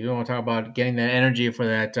coffee, you don't want to talk about getting that energy for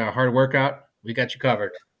that hard workout. We got you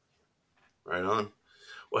covered. Right on.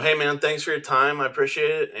 Well, hey man, thanks for your time. I appreciate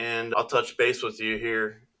it, and I'll touch base with you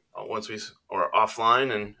here once we or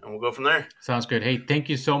offline, and we'll go from there. Sounds good. Hey, thank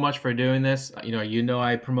you so much for doing this.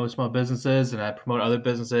 I promote small businesses and I promote other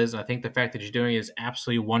businesses, and I think the fact that you're doing it is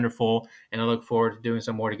absolutely wonderful. And I look forward to doing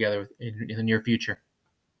some more together in the near future.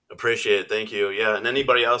 Appreciate it. Thank you. Yeah, and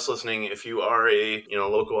anybody else listening, if you are a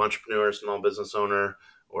local entrepreneur, small business owner,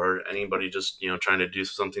 or anybody just trying to do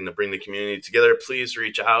something to bring the community together, please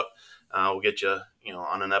reach out. We'll get you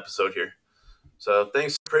on an episode here. So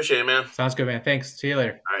thanks. Appreciate it, man. Sounds good, man. Thanks. See you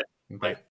later. All right. Bye. Bye.